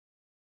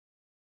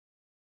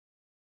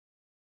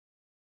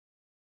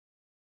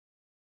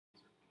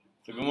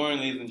So good morning,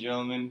 ladies and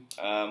gentlemen.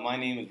 My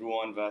name is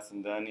Ruan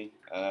Vasandani.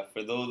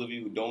 For those of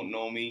you who don't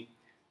know me,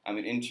 I'm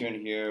an intern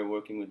here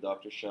working with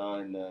Dr. Shah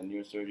in the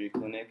Neurosurgery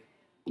clinic,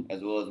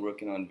 as well as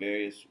working on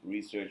various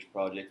research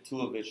projects, two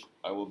of which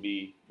I will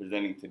be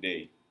presenting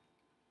today.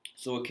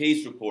 So a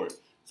case report.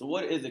 So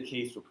what is a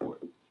case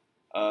report?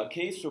 A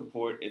case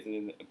report is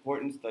an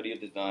important study of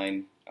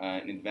design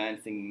in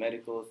advancing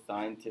medical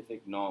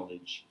scientific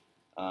knowledge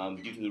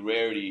due to the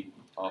rarity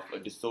of a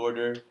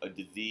disorder, a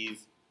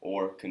disease,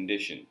 or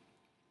condition.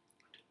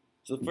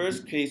 So the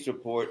first case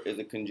report is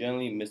a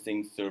congenitally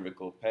missing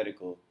cervical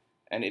pedicle,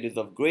 and it is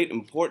of great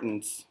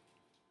importance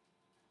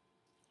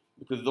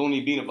because there's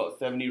only been about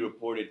 70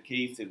 reported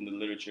cases in the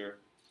literature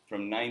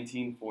from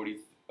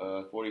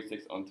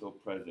 1946 until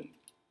present.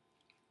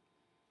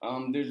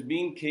 There's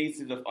been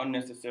cases of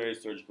unnecessary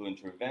surgical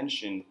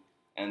intervention,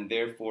 and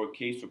therefore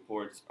case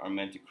reports are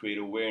meant to create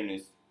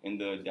awareness in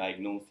the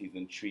diagnosis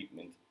and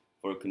treatment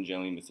for a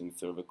congenitally missing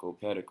cervical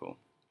pedicle.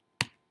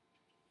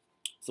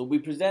 So we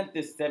present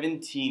this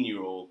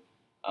 17-year-old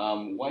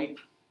white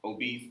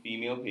obese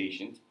female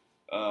patient,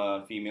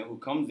 female who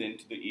comes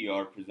into the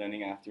ER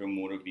presenting after a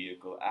motor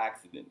vehicle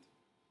accident.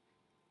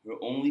 Her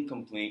only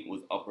complaint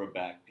was upper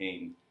back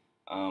pain.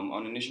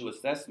 On initial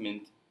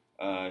assessment,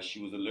 she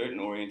was alert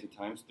and oriented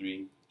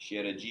 ×3. She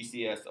had a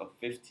GCS of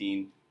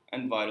 15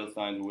 and vital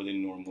signs were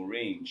within normal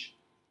range.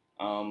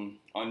 On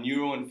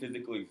neuro and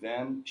physical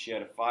exam, she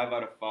had a 5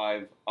 out of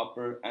 5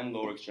 upper and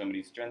lower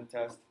extremity strength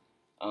test.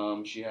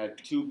 She had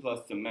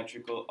 2+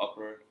 symmetrical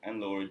upper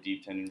and lower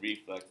deep tendon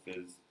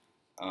reflexes.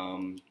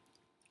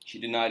 She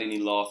denied any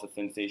loss of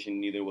sensation,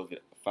 neither was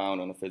it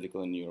found on a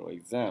physical and neuro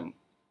exam.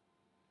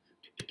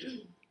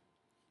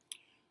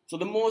 So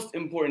the most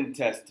important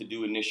test to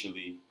do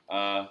initially,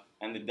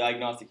 and the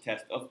diagnostic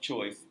test of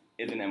choice,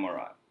 is an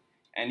MRI.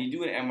 And you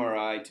do an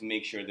MRI to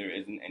make sure there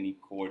isn't any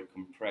cord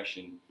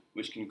compression,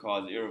 which can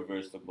cause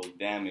irreversible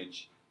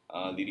damage,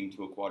 leading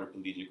to a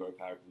quadriplegic or a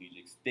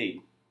paraplegic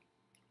state.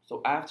 So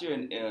after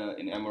an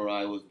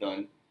MRI was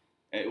done,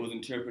 it was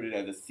interpreted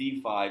as a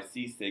C5,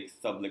 C6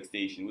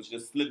 subluxation, which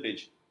is a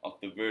slippage of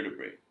the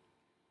vertebrae.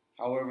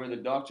 However, the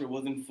doctor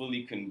wasn't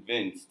fully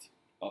convinced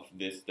of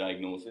this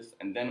diagnosis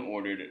and then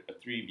ordered a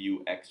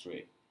 3-view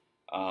X-ray,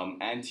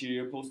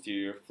 anterior,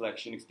 posterior,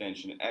 flexion,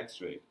 extension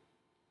X-ray,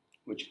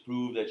 which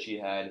proved that she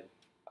had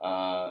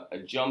a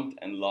jumped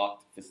and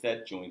locked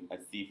facet joint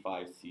at C5,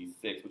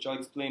 C6, which I'll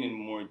explain in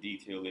more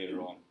detail later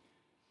on.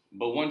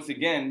 But once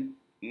again,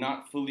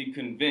 not fully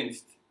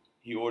convinced,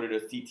 he ordered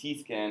a CT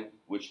scan,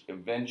 which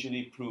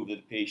eventually proved that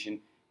the patient,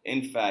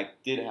 in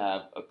fact, did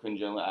have a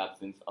congenital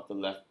absence of the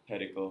left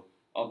pedicle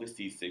of the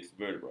C6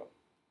 vertebra.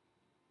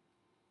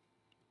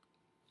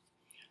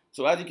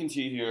 So as you can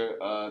see here,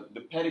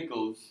 the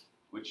pedicles,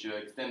 which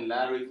extend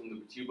laterally from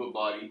the vertebral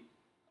body,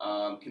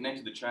 connect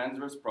to the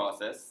transverse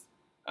process.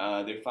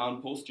 They're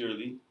found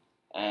posteriorly,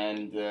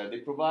 and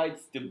they provide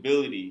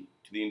stability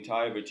to the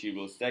entire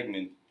vertebral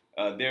segment,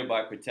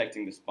 thereby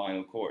protecting the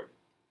spinal cord.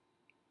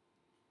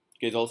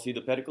 You guys all see the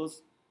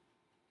pedicles?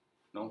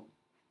 No?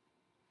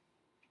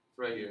 It's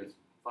right here. It's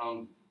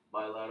found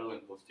bilateral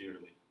and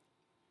posteriorly.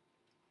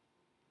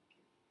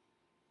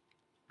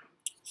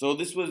 So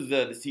this was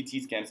the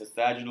CT scan. It's a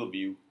sagittal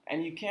view,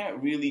 and you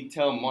can't really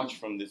tell much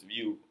from this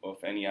view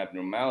of any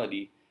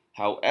abnormality.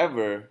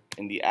 However,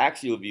 in the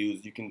axial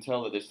views, you can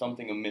tell that there's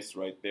something amiss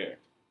right there.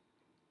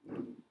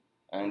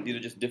 And these are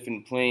just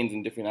different planes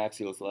and different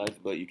axial slides,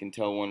 but you can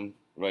tell one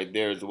right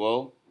there as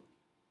well.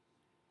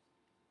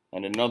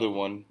 And another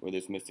one where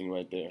there's missing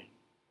right there.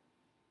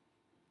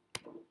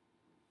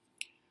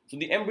 So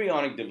the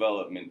embryonic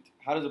development,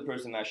 how does a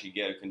person actually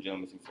get a congenital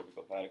missing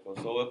cervical pedicle?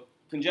 So a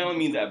congenital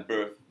means at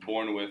birth,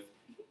 born with.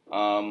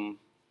 During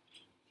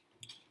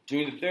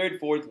the 3rd,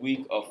 4th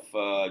week of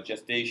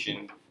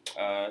gestation,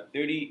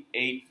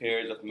 38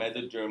 pairs of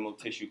mesodermal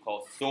tissue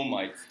called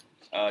somites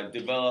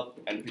develop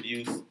and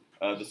produce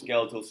the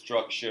skeletal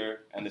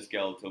structure and the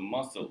skeletal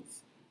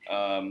muscles.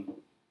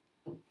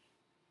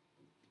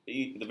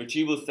 The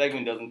vertebral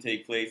segment doesn't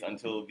take place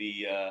until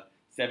the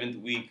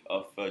 7th week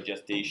of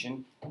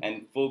gestation,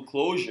 and full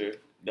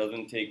closure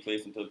doesn't take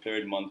place until the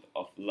 3rd month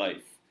of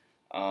life.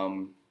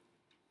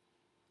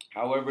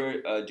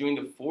 However, during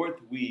the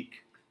 4th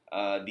week,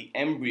 the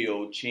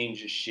embryo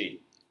changes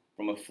shape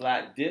from a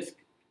flat disc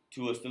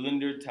to a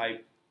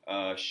cylinder-type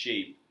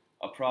shape,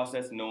 a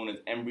process known as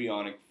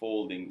embryonic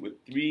folding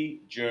with 3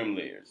 germ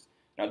layers.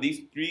 Now,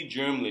 these 3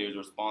 germ layers are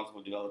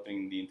responsible for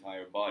developing the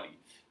entire body.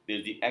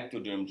 There's the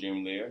ectoderm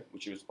germ layer,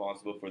 which is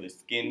responsible for the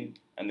skin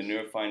and the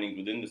nerve findings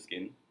within the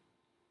skin.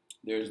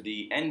 There's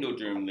the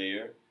endoderm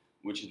layer,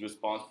 which is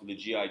responsible for the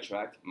GI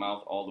tract,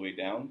 mouth all the way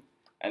down.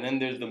 And then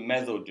there's the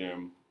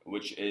mesoderm,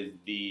 which is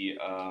the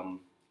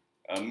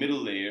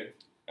middle layer,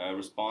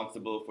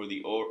 responsible for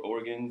the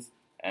organs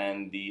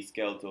and the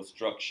skeletal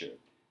structure.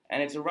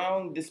 And it's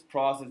around this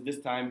process, this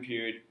time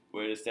period,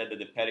 where it is said that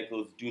the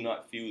pedicles do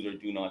not fuse or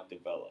do not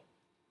develop.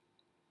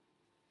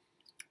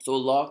 So a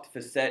locked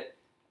facet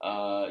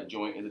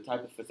joint is a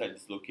type of facet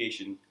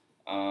dislocation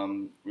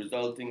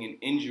resulting in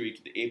injury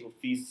to the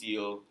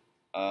apophyseal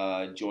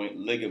joint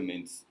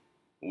ligaments,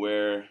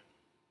 where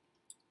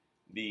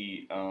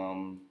the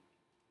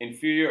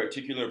inferior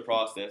articular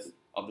process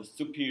of the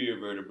superior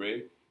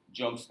vertebrae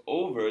jumps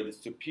over the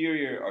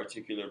superior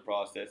articular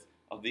process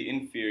of the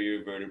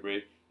inferior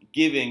vertebrae,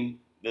 giving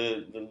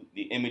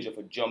the image of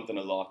a jumped and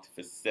a locked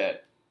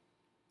facet.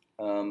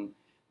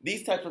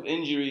 These types of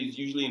injuries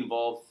usually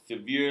involve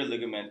severe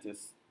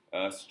ligamentous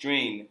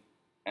strain,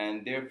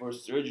 and therefore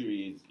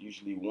surgery is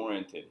usually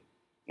warranted.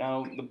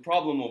 Now, the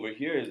problem over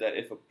here is that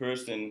if a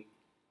person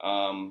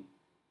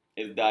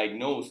is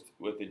diagnosed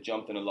with a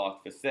jumped and a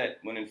locked facet,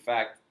 when in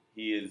fact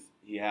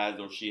he has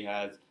or she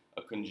has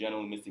a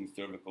congenital missing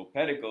cervical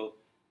pedicle,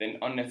 then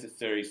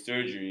unnecessary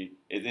surgery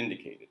is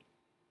indicated.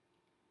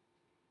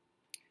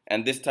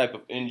 And this type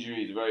of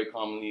injury very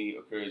commonly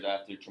occurs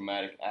after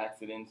traumatic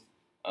accidents,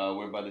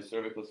 whereby the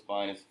cervical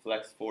spine is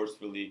flexed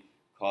forcefully,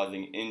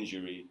 causing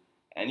injury.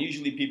 And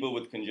usually people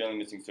with congenitally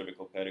missing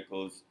cervical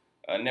pedicles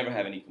never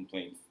have any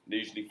complaints. They're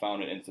usually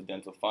found an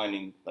incidental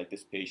finding, like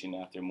this patient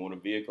after a motor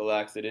vehicle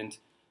accident,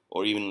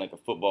 or even like a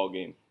football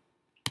game.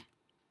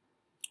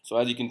 So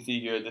as you can see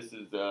here, this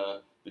is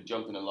the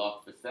jumped and a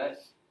locked facet,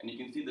 and you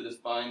can see that the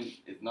spine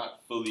is not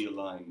fully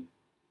aligned.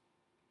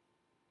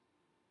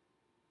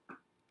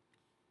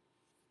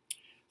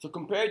 So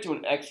compared to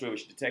an X-ray,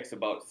 which detects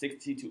about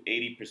 60 to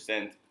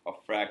 80% of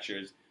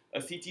fractures,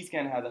 a CT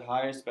scan has a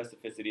higher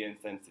specificity and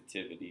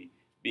sensitivity,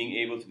 being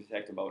able to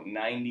detect about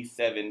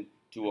 97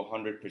 to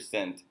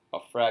 100%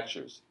 of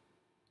fractures.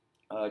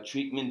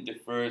 Treatment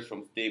differs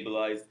from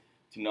stabilized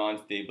to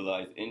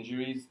non-stabilized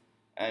injuries,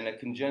 and a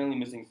congenitally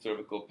missing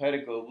cervical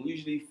pedicle will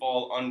usually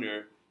fall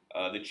under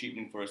the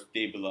treatment for a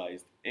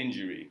stabilized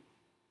injury.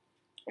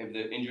 If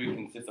the injury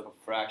consists of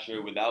a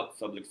fracture without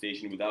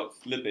subluxation, without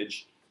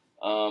slippage,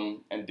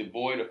 and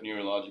devoid of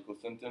neurological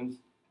symptoms,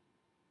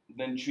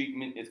 then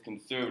treatment is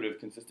conservative,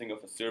 consisting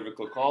of a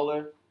cervical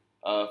collar,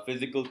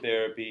 physical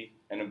therapy,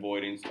 and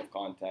avoidance of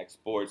contact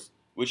sports,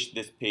 which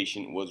this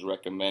patient was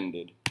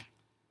recommended.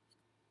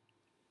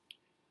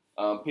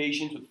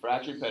 Patients with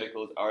fractured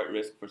pedicles are at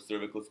risk for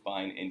cervical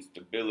spine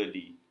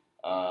instability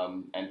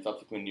and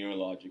subsequent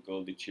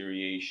neurological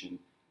deterioration,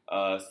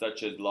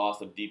 such as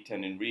loss of deep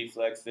tendon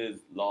reflexes,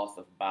 loss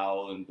of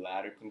bowel and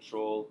bladder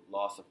control,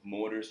 loss of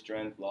motor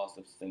strength, loss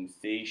of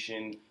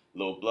sensation,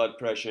 low blood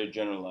pressure,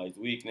 generalized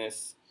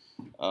weakness,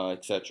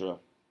 etc.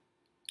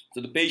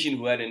 So the patient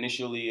who had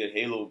initially a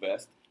halo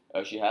vest,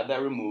 she had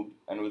that removed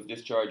and was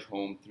discharged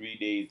home 3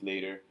 days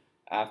later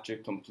after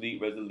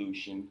complete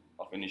resolution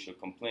of initial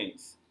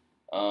complaints.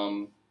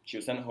 She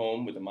was sent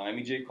home with a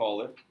Miami J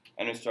collar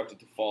and instructed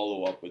to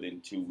follow up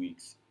within 2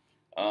 weeks.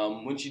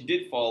 When she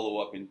did follow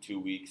up in 2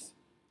 weeks,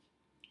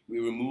 we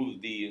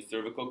removed the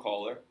cervical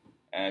collar.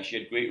 She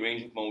had great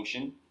range of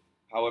motion.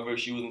 However,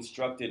 she was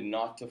instructed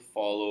not to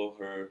follow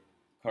her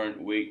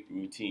current weight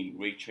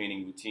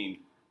training routine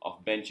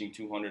of benching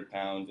 200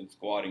 pounds and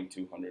squatting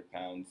 200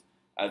 pounds.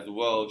 As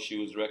well, she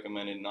was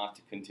recommended not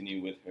to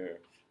continue with her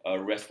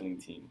wrestling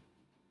team,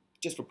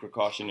 just for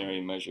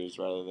precautionary measures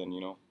rather than,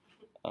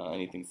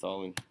 anything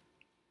solid.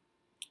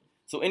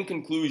 So in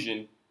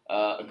conclusion,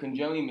 a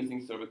congenitally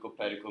missing cervical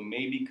pedicle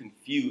may be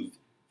confused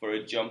for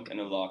a jumped and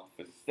a locked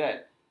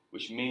facet,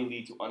 which may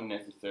lead to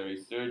unnecessary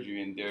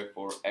surgery, and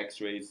therefore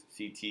X-rays,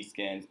 CT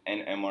scans,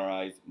 and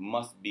MRIs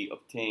must be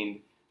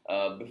obtained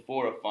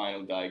before a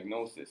final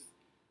diagnosis.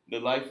 The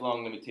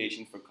lifelong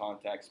limitations for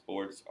contact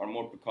sports are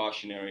more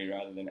precautionary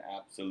rather than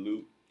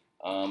absolute,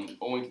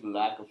 owing to the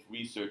lack of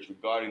research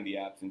regarding the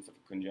absence of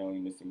a congenitally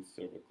missing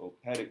cervical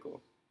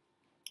pedicle.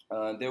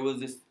 There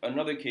was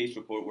another case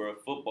report where a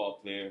football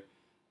player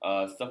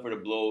suffered a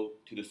blow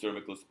to the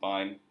cervical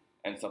spine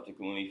and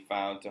subsequently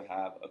found to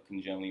have a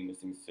congenitally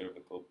missing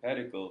cervical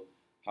pedicle.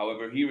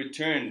 However, he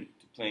returned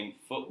to playing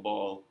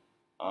football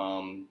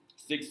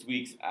 6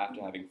 weeks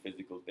after having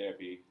physical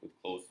therapy with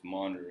close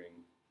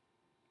monitoring.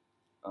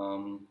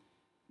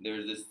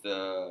 There's this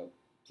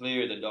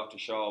player that Dr.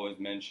 Shaw always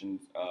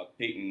mentions,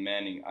 Peyton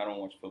Manning. I don't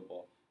watch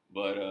football,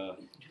 but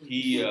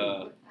he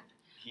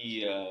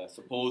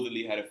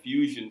supposedly had a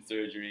fusion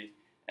surgery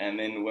and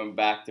then went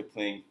back to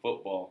playing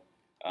football.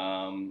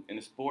 In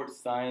a sports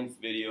science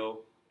video,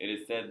 it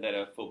is said that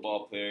a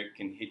football player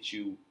can hit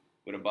you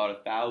with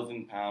about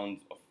 1,000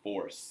 pounds of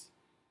force.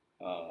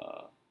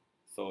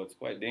 So it's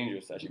quite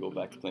dangerous to actually go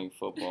back to playing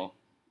football.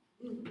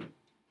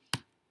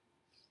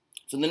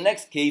 So the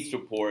next case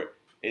report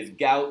is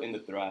gout in the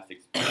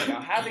thoracic spine.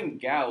 Now, having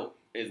gout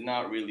is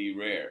not really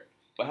rare,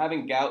 but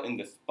having gout in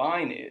the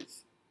spine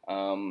is.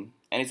 And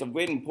it's of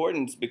great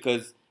importance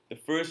because the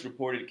first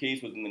reported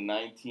case was in the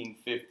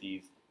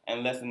 1950s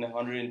and less than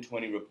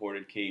 120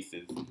 reported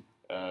cases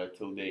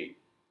till date.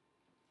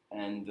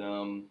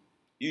 And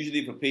usually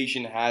if a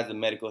patient has a present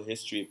medical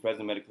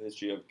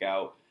history of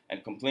gout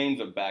and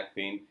complains of back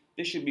pain,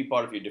 this should be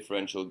part of your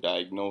differential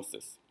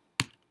diagnosis.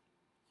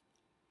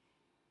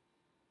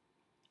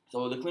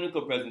 So the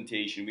clinical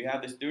presentation, we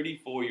have this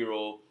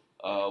 34-year-old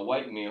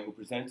white male who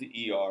presented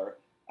to ER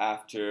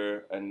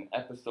after an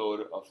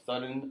episode of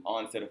sudden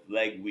onset of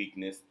leg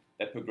weakness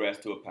that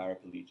progressed to a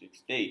paraplegic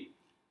state.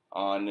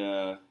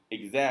 On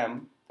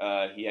exam,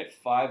 he had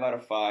 5 out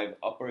of 5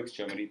 upper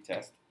extremity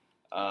test,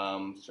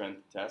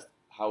 strength test.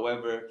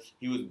 However,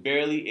 he was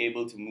barely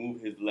able to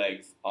move his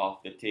legs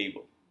off the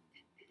table.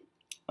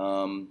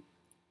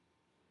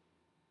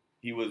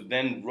 He was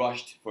then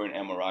rushed for an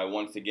MRI.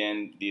 Once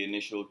again, the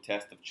initial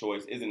test of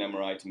choice is an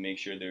MRI to make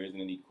sure there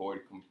isn't any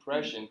cord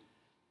compression.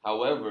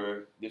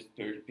 However, this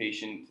third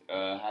patient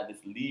had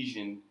this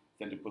lesion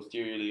centered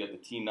posteriorly at the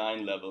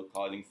T9 level,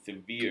 causing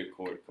severe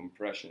cord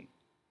compression.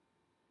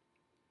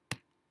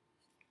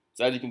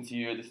 So as you can see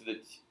here, this is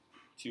a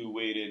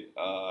two-weighted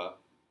MRI.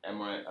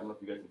 I don't know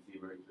if you guys can see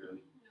it very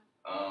clearly.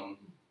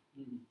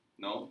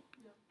 No?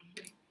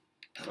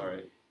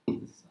 Sorry.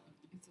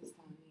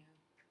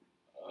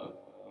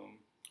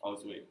 Oh,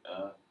 so wait.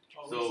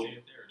 So, there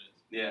it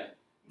is. Yeah,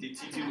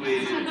 T2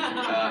 weighted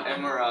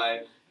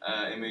MRI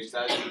image,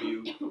 side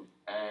view,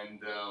 and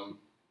I'm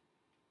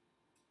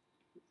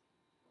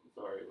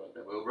sorry about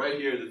that. Well, right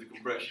here there's a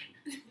compression,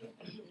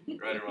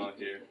 right around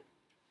here,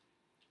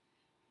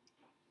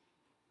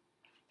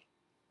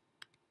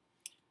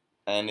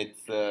 and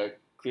it's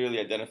clearly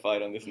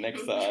identified on this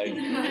next side,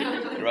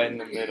 right in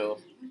the middle.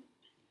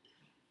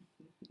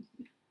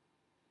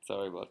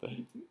 Sorry about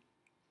that.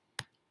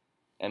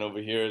 And over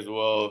here as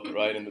well,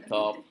 right in the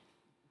top,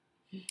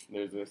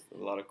 there's a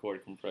lot of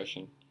cord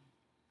compression.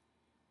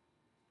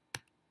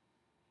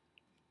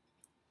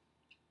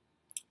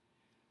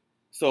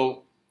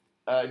 So,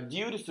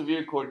 due to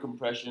severe cord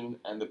compression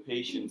and the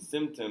patient's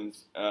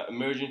symptoms,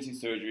 emergency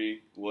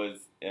surgery was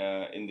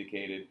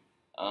indicated.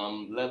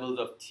 Levels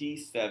of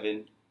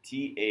T7,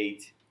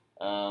 T8,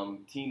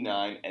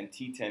 T9, and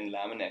T10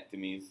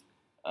 laminectomies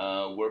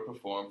were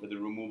performed for the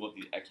removal of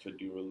the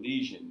extradural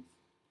lesions.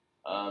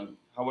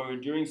 However,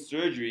 during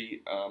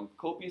surgery,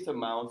 copious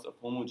amounts of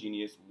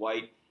homogeneous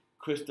white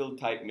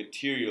crystal-type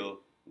material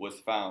was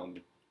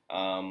found.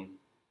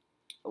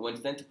 When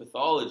sent to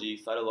pathology,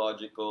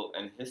 cytological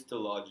and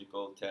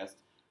histological tests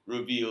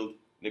revealed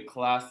the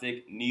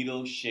classic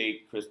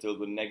needle-shaped crystals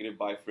with negative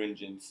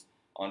bifringence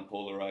on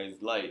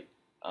polarized light,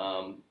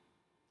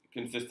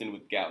 consistent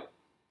with gout.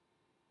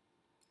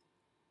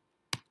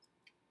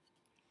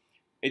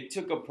 It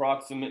took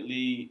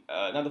approximately,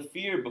 now the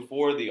fear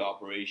before the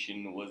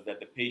operation was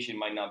that the patient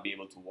might not be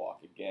able to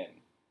walk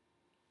again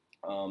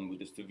with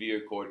the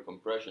severe cord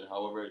compression.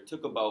 However, it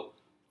took about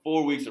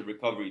 4 weeks of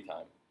recovery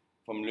time,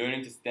 from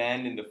learning to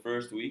stand in the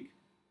first week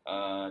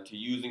to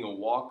using a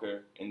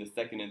walker in the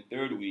second and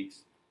third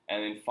weeks,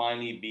 and then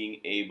finally being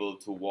able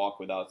to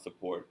walk without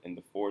support in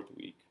the fourth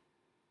week.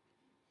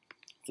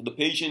 So the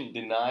patient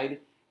denied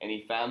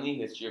any family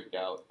history of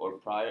gout or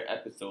prior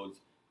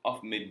episodes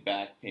of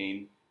mid-back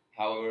pain.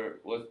 However,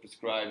 was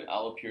prescribed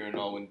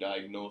allopurinol when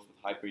diagnosed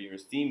with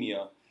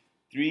hyperuricemia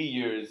 3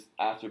 years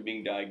after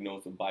being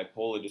diagnosed with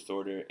bipolar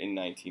disorder in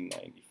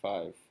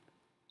 1995.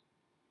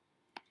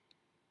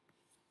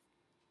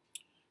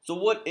 So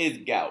what is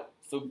gout?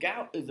 So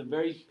gout is a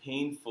very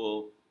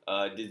painful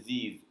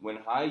disease when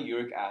high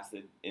uric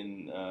acid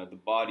in the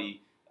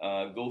body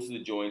goes to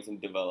the joints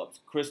and develops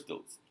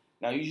crystals.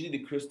 Now usually the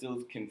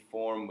crystals can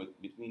form with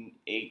between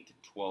 8 to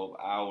 12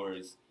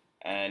 hours,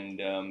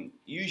 and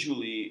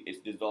usually it's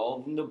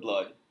dissolved in the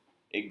blood.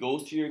 It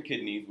goes to your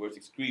kidneys where it's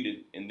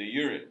excreted in the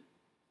urine.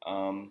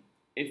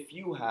 If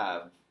you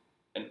have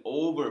an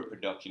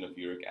overproduction of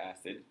uric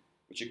acid,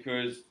 which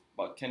occurs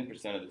about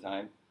 10% of the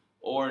time,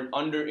 or an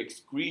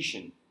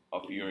under-excretion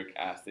of uric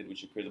acid,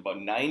 which occurs about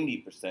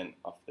 90%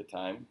 of the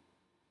time,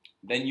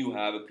 then you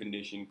have a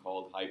condition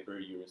called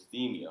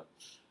hyperuricemia.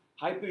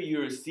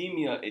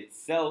 Hyperuricemia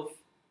itself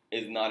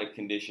is not a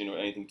condition or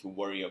anything to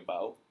worry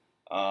about.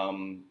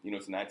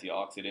 It's an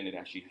antioxidant. It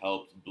actually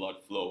helps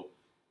blood flow.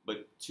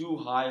 But too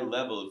high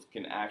levels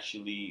can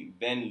actually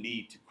then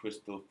lead to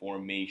crystal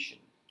formation,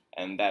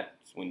 and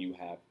that's when you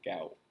have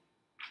gout.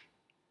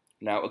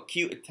 Now,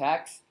 acute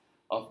attacks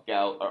of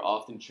gout are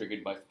often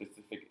triggered by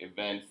specific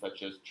events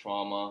such as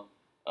trauma,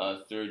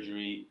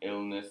 surgery,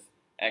 illness,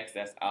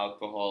 excess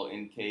alcohol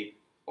intake,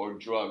 or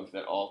drugs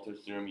that alter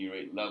serum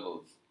urate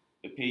levels.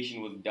 The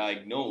patient was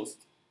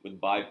diagnosed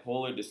with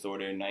bipolar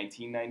disorder in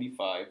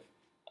 1995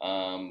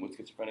 with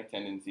schizophrenic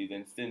tendencies,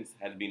 and since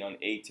has been on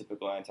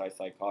atypical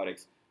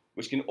antipsychotics,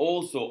 which can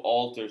also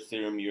alter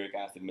serum uric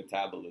acid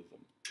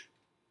metabolism.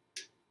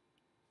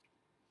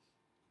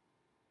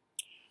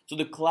 So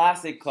the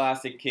classic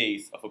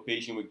case of a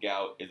patient with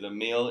gout is a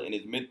male in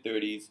his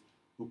mid-30s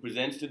who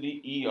presents to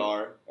the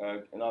ER.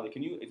 Another,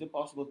 is it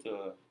possible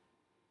to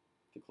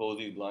close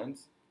these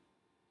blinds?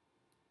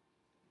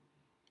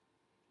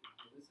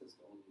 This is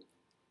the only one.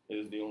 It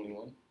is the only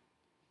one?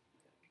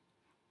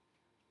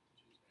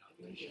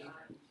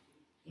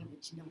 Yeah,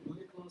 but you know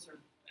what? Closer.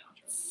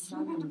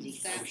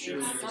 Somebody's I'm just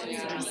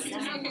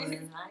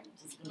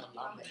gonna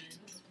love it.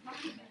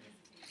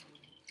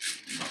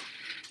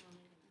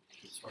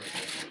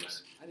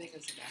 I think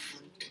it's the back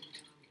one.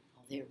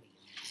 Oh, there we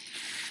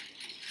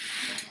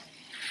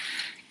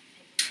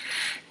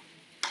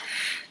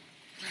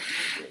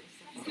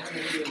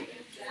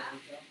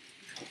go.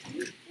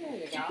 There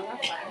you go.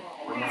 That's fine.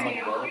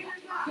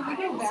 Can we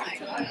go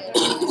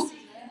back?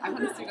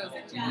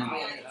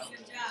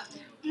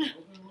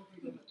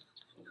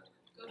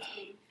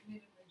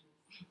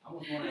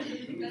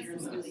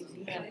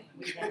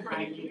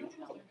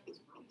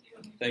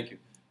 Thank you.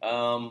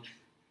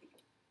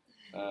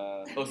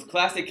 It's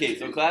classic case.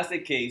 So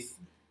classic case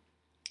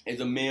is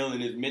a male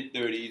in his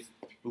mid-30s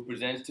who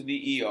presents to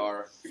the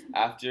ER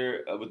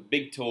after with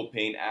big toe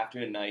pain after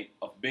a night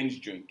of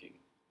binge drinking.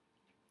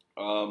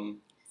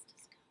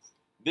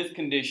 This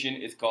condition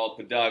is called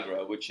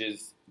podagra, which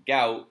is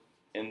gout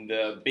in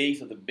the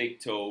base of the big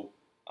toe,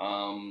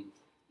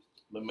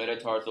 the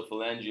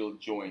metatarsophalangeal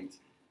joint,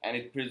 and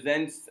it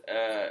presents.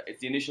 It's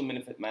the initial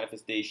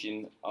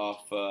manifestation of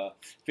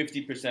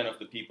 50% of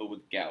the people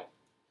with gout.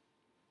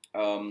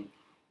 So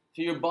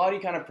your body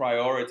kind of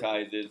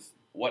prioritizes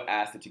what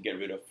acid to get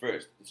rid of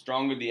first. The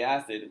stronger the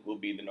acid will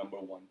be the number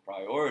one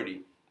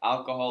priority.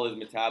 Alcohol is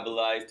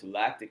metabolized to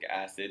lactic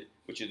acid,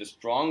 which is a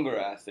stronger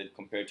acid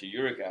compared to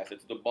uric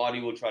acid. So the body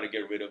will try to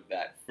get rid of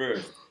that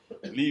first,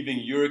 leaving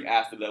uric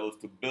acid levels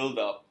to build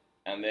up.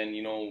 And then,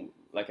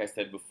 like I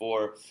said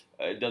before,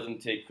 it doesn't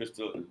take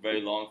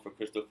very long for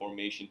crystal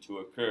formation to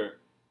occur.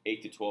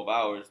 8 to 12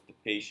 hours, the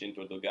patient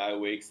or the guy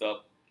wakes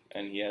up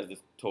and he has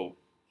this toe.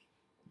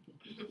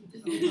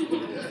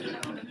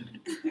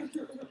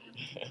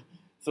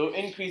 So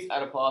increased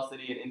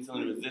adiposity and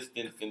insulin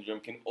resistance syndrome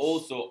can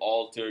also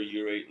alter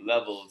uric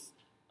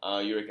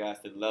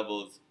acid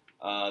levels.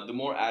 The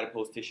more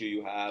adipose tissue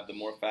you have, the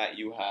more fat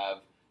you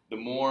have, the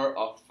more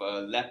of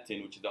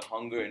leptin, which is the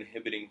hunger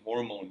inhibiting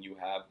hormone you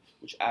have,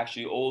 which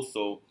actually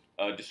also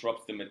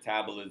disrupts the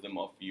metabolism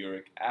of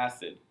uric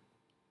acid.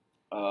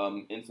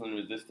 Insulin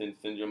resistance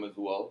syndrome as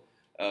well.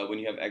 When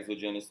you have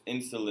exogenous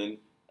insulin,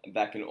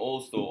 that can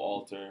also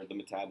alter the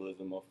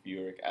metabolism of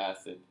uric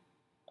acid.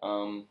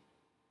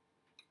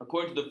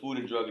 According to the Food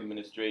and Drug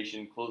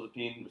Administration,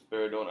 clozapine,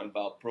 risperidone, and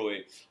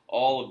valproate,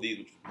 all of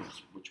these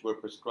which were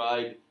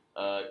prescribed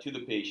to the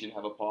patient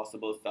have a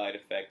possible side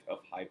effect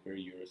of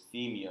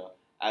hyperuricemia,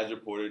 as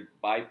reported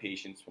by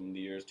patients from the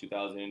years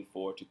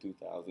 2004 to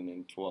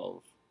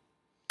 2012.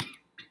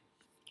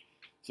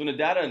 So in a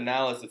data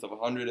analysis of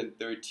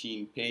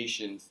 113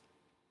 patients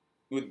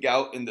with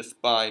gout in the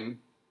spine,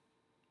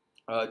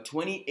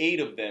 28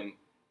 of them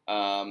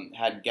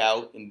had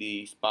gout in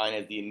the spine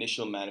as the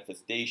initial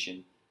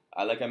manifestation.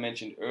 Like I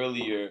mentioned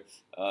earlier,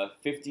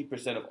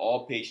 50% of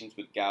all patients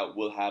with gout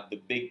will have the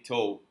big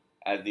toe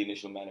as the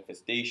initial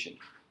manifestation.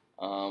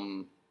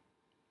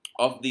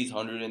 Of these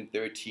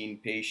 113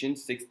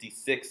 patients,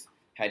 66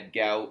 had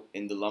gout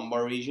in the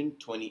lumbar region,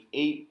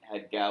 28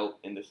 had gout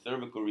in the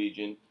cervical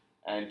region,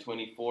 and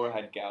 24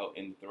 had gout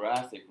in the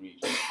thoracic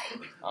region.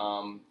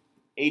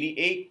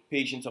 88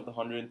 patients of the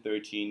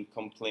 113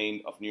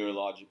 complained of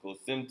neurological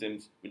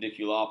symptoms,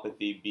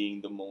 radiculopathy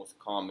being the most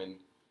common.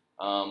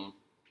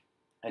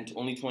 And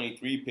only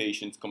 23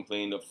 patients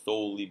complained of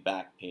solely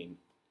back pain.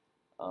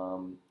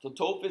 So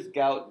tophus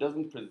gout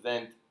doesn't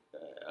present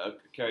a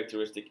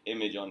characteristic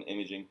image on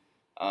imaging,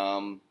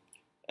 and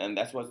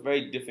that's why it's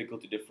very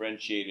difficult to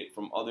differentiate it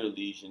from other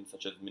lesions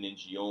such as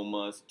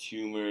meningiomas,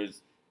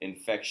 tumors,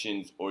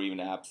 infections, or even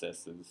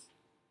abscesses.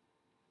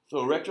 So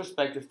a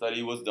retrospective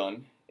study was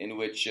done in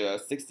which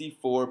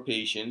 64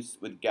 patients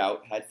with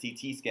gout had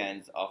CT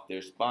scans of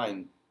their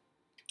spine,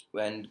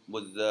 and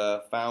was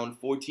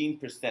found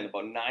 14%,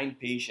 about 9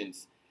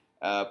 patients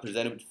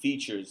presented with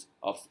features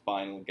of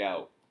spinal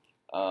gout.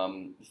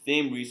 The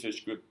same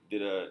research group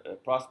did a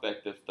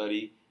prospective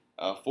study,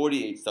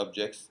 48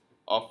 subjects,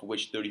 of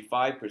which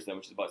 35%,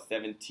 which is about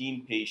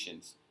 17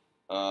 patients,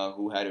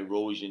 who had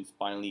erosions,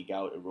 spinally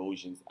gout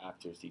erosions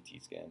after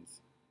CT scans.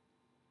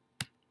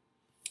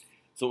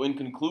 So in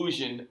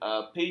conclusion,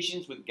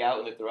 patients with gout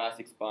in the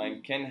thoracic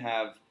spine can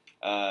have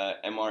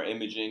MR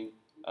imaging,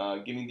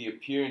 giving the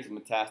appearance of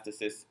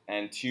metastasis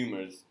and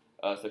tumors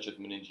such as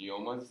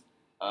meningiomas.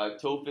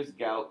 Tophus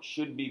gout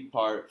should be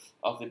part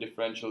of the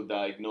differential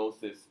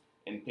diagnosis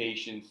in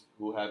patients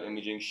who have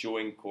imaging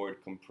showing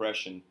cord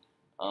compression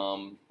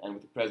and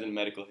with the present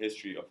medical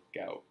history of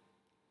gout.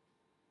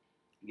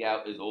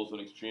 Gout is also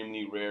an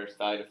extremely rare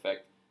side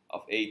effect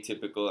of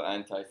atypical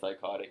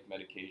antipsychotic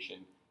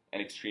medication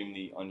and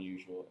extremely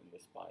unusual in the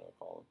spinal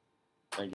column.